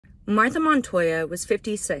Martha Montoya was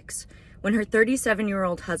 56 when her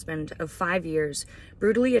 37-year-old husband of 5 years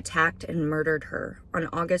brutally attacked and murdered her on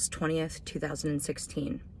August 20th,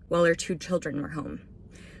 2016, while her 2 children were home,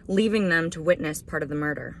 leaving them to witness part of the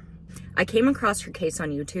murder. I came across her case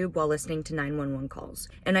on YouTube while listening to 911 calls,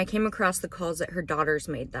 and I came across the calls that her daughters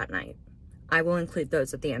made that night. I will include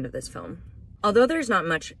those at the end of this film. Although there's not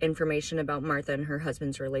much information about Martha and her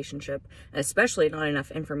husband's relationship, especially not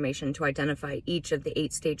enough information to identify each of the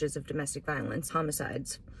 8 stages of domestic violence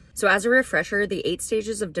homicides. So as a refresher, the 8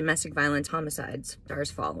 stages of domestic violence homicides are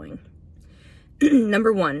as following.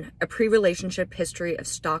 Number 1, a pre-relationship history of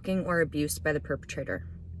stalking or abuse by the perpetrator.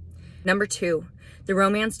 Number 2, the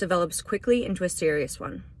romance develops quickly into a serious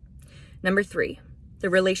one. Number 3, the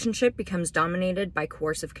relationship becomes dominated by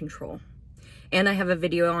coercive control. And I have a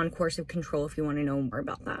video on coercive control if you want to know more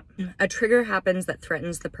about that. A trigger happens that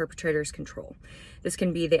threatens the perpetrator's control. This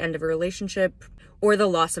can be the end of a relationship or the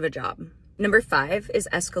loss of a job. Number 5 is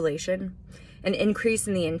escalation, an increase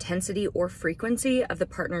in the intensity or frequency of the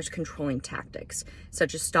partner's controlling tactics,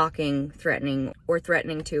 such as stalking, threatening, or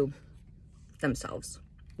threatening to themselves.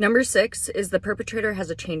 Number 6 is the perpetrator has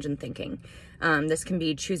a change in thinking. This can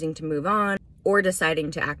be choosing to move on or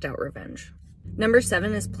deciding to act out revenge. Number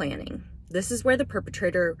 7 is planning. This is where the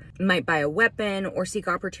perpetrator might buy a weapon or seek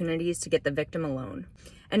opportunities to get the victim alone.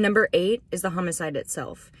 And number 8 is the homicide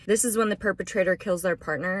itself. This is when the perpetrator kills their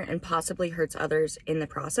partner and possibly hurts others in the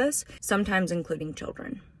process, sometimes including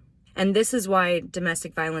children. And this is why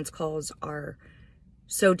domestic violence calls are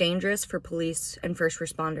so dangerous for police and first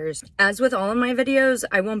responders. As with all of my videos,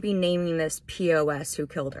 I won't be naming this POS who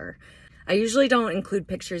killed her. I usually don't include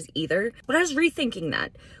pictures either, but I was rethinking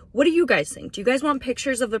that. What do you guys think? Do you guys want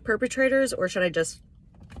pictures of the perpetrators, or should I just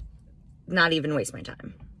not even waste my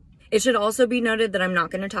time? It should also be noted that I'm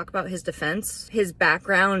not going to talk about his defense, his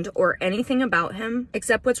background, or anything about him,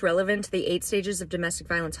 except what's relevant to the 8 stages of domestic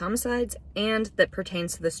violence homicides and that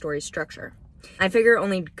pertains to the story's structure. I figure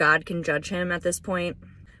only God can judge him at this point,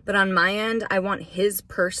 but on my end, I want his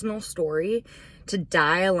personal story to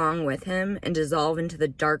die along with him and dissolve into the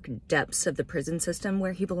dark depths of the prison system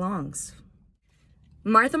where he belongs.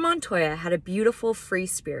 Martha Montoya had a beautiful, free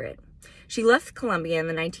spirit. She left Colombia in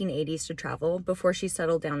the 1980s to travel before she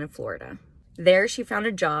settled down in Florida. There, she found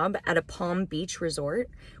a job at a Palm Beach resort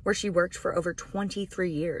where she worked for over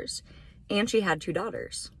 23 years, and she had 2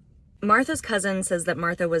 daughters. Martha's cousin says that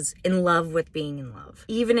Martha was in love with being in love,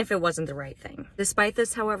 even if it wasn't the right thing. Despite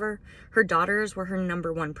this, however, her daughters were her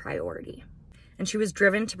 #1 priority, and she was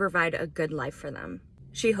driven to provide a good life for them.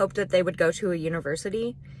 She hoped that they would go to a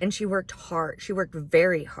university, and she worked hard. She worked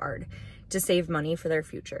very hard to save money for their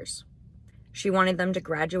futures. She wanted them to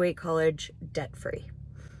graduate college debt-free.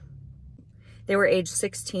 They were aged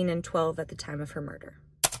 16 and 12 at the time of her murder.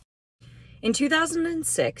 In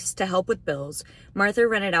 2006, to help with bills, Martha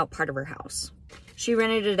rented out part of her house. She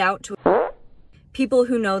rented it out to people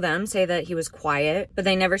who know them say that he was quiet, but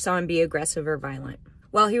they never saw him be aggressive or violent.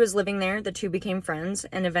 While he was living there, the 2 became friends,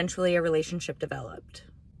 and eventually a relationship developed.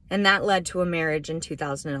 And that led to a marriage in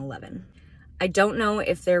 2011. I don't know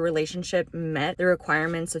if their relationship met the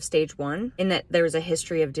requirements of stage 1, in that there was a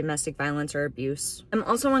history of domestic violence or abuse. I'm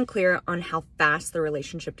also unclear on how fast the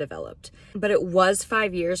relationship developed, but it was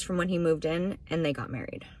 5 years from when he moved in and they got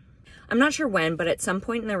married. I'm not sure when, but at some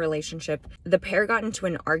point in their relationship, the pair got into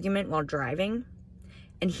an argument while driving,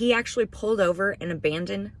 and he actually pulled over and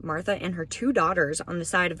abandoned Martha and her 2 daughters on the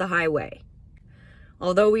side of the highway.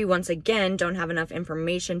 Although we once again don't have enough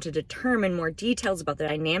information to determine more details about the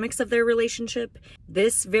dynamics of their relationship,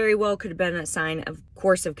 this very well could have been a sign of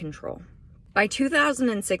coercive control. By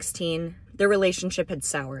 2016, their relationship had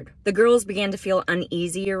soured. The girls began to feel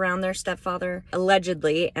uneasy around their stepfather,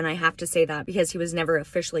 allegedly, and I have to say that because he was never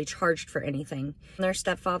officially charged for anything. Their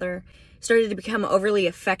stepfather started to become overly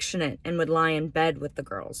affectionate and would lie in bed with the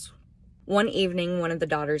girls. One evening, one of the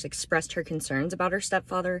daughters expressed her concerns about her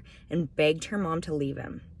stepfather and begged her mom to leave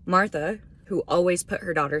him. Martha, who always put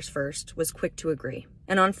her daughters first, was quick to agree.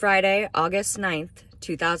 And on Friday, August 9th,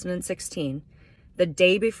 2016, the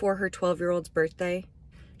day before her 12-year-old's birthday,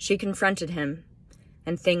 she confronted him,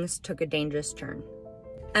 and things took a dangerous turn.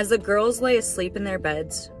 As the girls lay asleep in their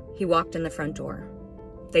beds, he walked in the front door.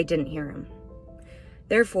 They didn't hear him.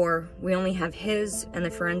 Therefore, we only have his and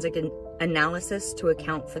the forensic analysis to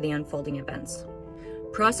account for the unfolding events.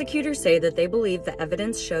 Prosecutors say that they believe the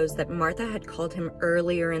evidence shows that Martha had called him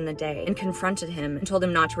earlier in the day and confronted him and told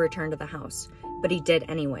him not to return to the house, but he did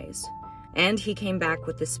anyways. And he came back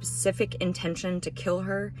with the specific intention to kill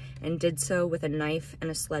her and did so with a knife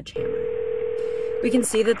and a sledgehammer. We can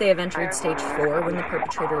see that they have entered stage 4 when the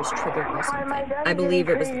perpetrator is triggered by something. I believe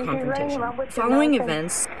it was the confrontation. Following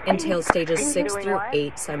events entail stages 6 through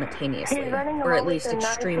 8 simultaneously, or at least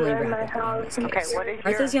extremely rapidly in this case.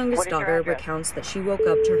 Martha's youngest daughter recounts that she woke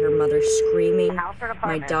up to her mother screaming,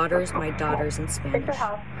 my daughters," in Spanish.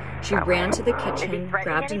 She ran to the kitchen,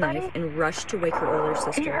 grabbed a knife, and rushed to wake her older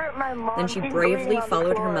sister. Then she bravely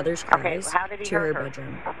followed her mother's cries to her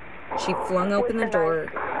bedroom. She flung open the door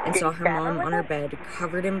and saw her mom on her bed,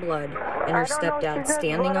 covered in blood, and her stepdad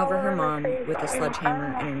standing over her mom with a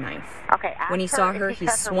sledgehammer and a knife. When he saw her, he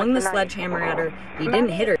swung the sledgehammer at her. He didn't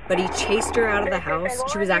hit her, but he chased her out of the house.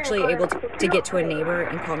 She was actually able to get to a neighbor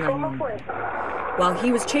and call 911. While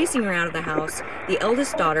he was chasing her out of the house, the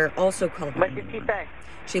eldest daughter also called 911.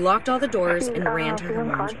 She locked all the doors and ran to her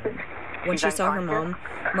mom's room. When she saw her mom,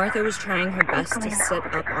 Martha was trying her best to sit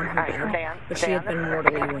up on her bed, but she had been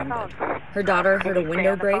mortally wounded. Her daughter heard a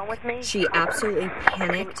window break. She absolutely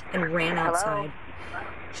panicked and ran outside.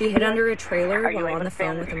 She hid under a trailer while on the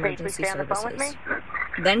phone with emergency services.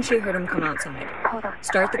 Then she heard him come outside,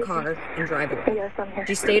 start the car, and drive away.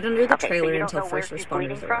 She stayed under the trailer until first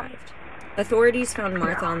responders arrived. Authorities found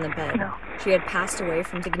Martha on the bed. She had passed away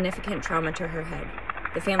from significant trauma to her head.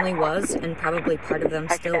 The family was, and probably part of them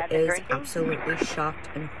still is, absolutely shocked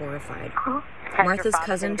and horrified. Martha's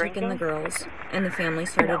cousin took in the girls, and the family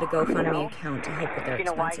started a GoFundMe account to help with their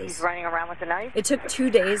expenses. It took 2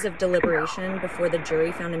 days of deliberation before the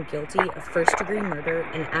jury found him guilty of first-degree murder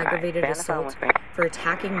and aggravated assault for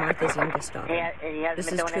attacking Martha's youngest daughter.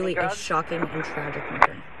 This is truly a shocking and tragic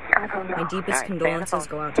murder. My deepest condolences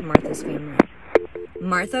go out to Martha's family.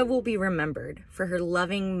 Martha will be remembered for her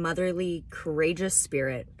loving, motherly, courageous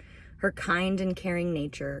spirit, her kind and caring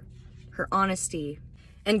nature, her honesty,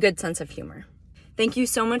 and good sense of humor. Thank you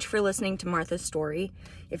so much for listening to Martha's story.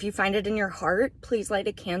 If you find it in your heart, please light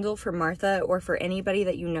a candle for Martha or for anybody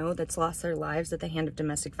that you know that's lost their lives at the hand of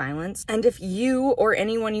domestic violence. And if you or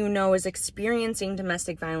anyone you know is experiencing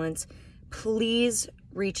domestic violence, please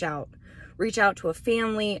reach out. Reach out to a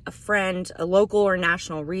family, a friend, a local or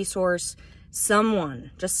national resource,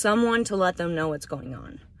 someone, just someone to let them know what's going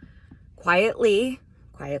on. Quietly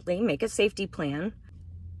make a safety plan.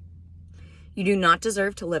 You do not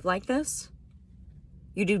deserve to live like this.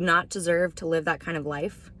 You do not deserve to live that kind of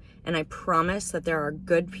life. And I promise that there are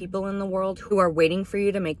good people in the world who are waiting for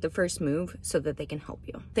you to make the first move so that they can help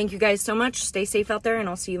you. Thank you guys so much. Stay safe out there, and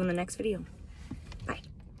I'll see you in the next video. Bye.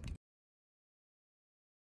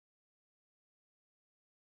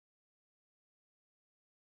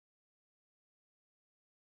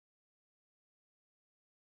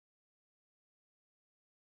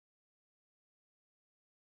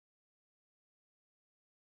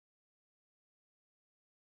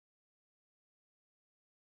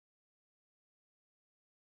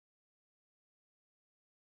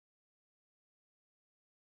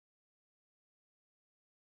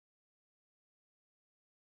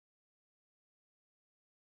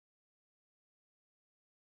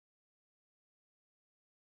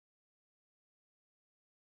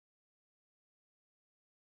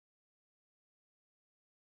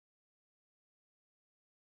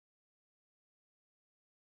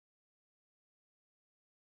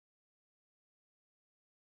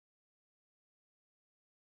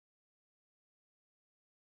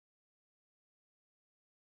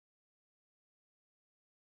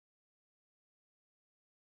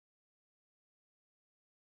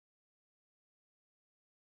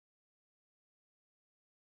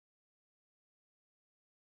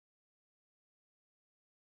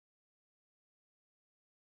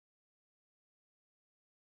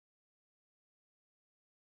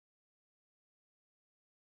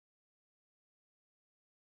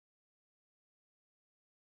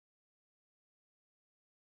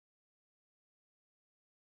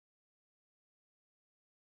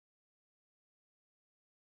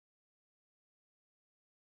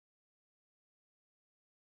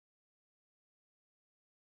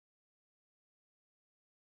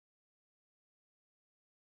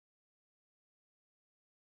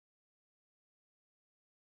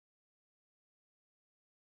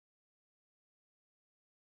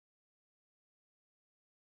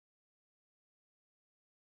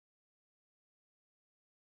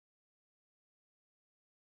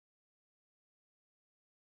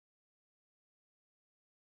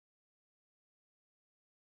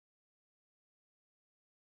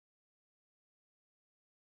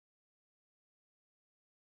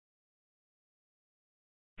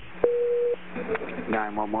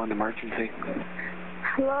 Emergency.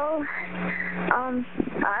 Hello.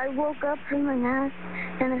 I woke up from my nap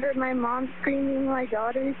and I heard my mom screaming my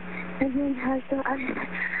daughters, and then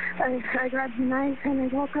I grabbed a knife and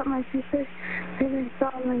I woke up my sister and I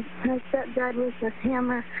saw my stepdad with a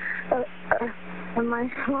hammer and my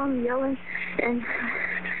mom yelling, and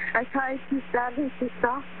I tried to stab him to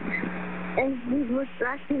stop, and he looked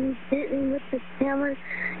back and he hit me with the hammer,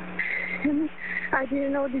 and I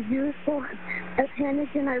didn't know what to do, so I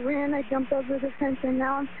panicked and I ran. I jumped over the fence, and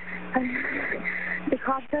now the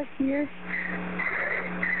cops are here.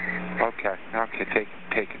 Okay,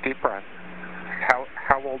 take a deep breath.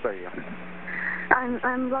 How old are you?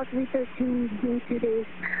 I'm about to be 13 in 2 days.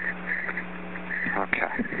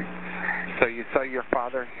 Okay. So you saw your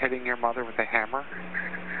father hitting your mother with a hammer?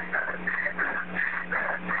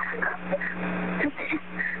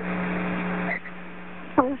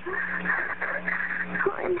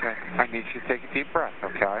 Okay, I need you to take a deep breath,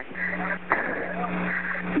 okay?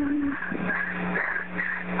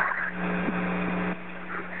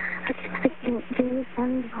 Can you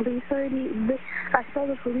send the police already? I saw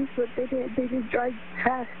the police, but they just drive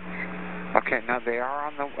past. Okay, now they are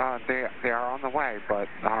on the way, but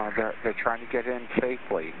they're trying to get in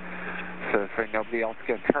safely, so nobody else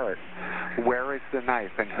gets hurt. Where is the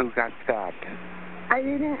knife, and who got stabbed? I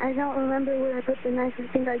don't remember where I put the knife. I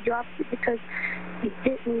think I dropped it because he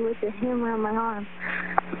hit me with the hammer on my arm.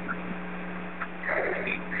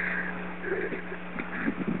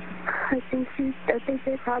 I think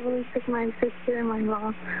they probably took my sister and my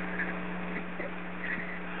mom.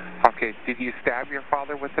 Okay, did you stab your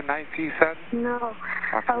father with the knife, you said? No.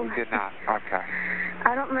 Okay, you did not. Okay.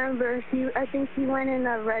 I don't remember. I think he went in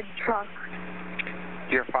a red truck.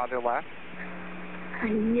 Your father left?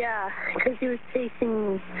 Yeah, because he was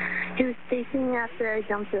chasing me. He was chasing me after I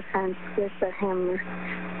jumped the fence with the hammer.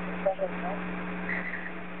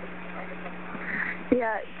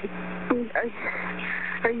 Yeah.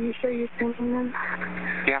 Are you sure you're sending them?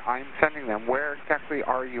 Yeah, I'm sending them. Where exactly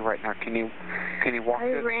are you right now? Can you walk?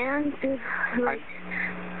 I ran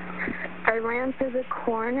to the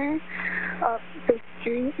corner up the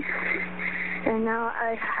street, and now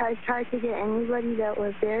I tried to get anybody that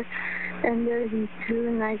was there, and there were these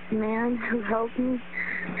two nice men who helped me,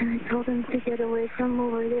 and I told them to get away from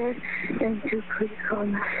over there and to please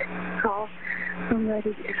call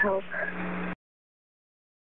somebody to help.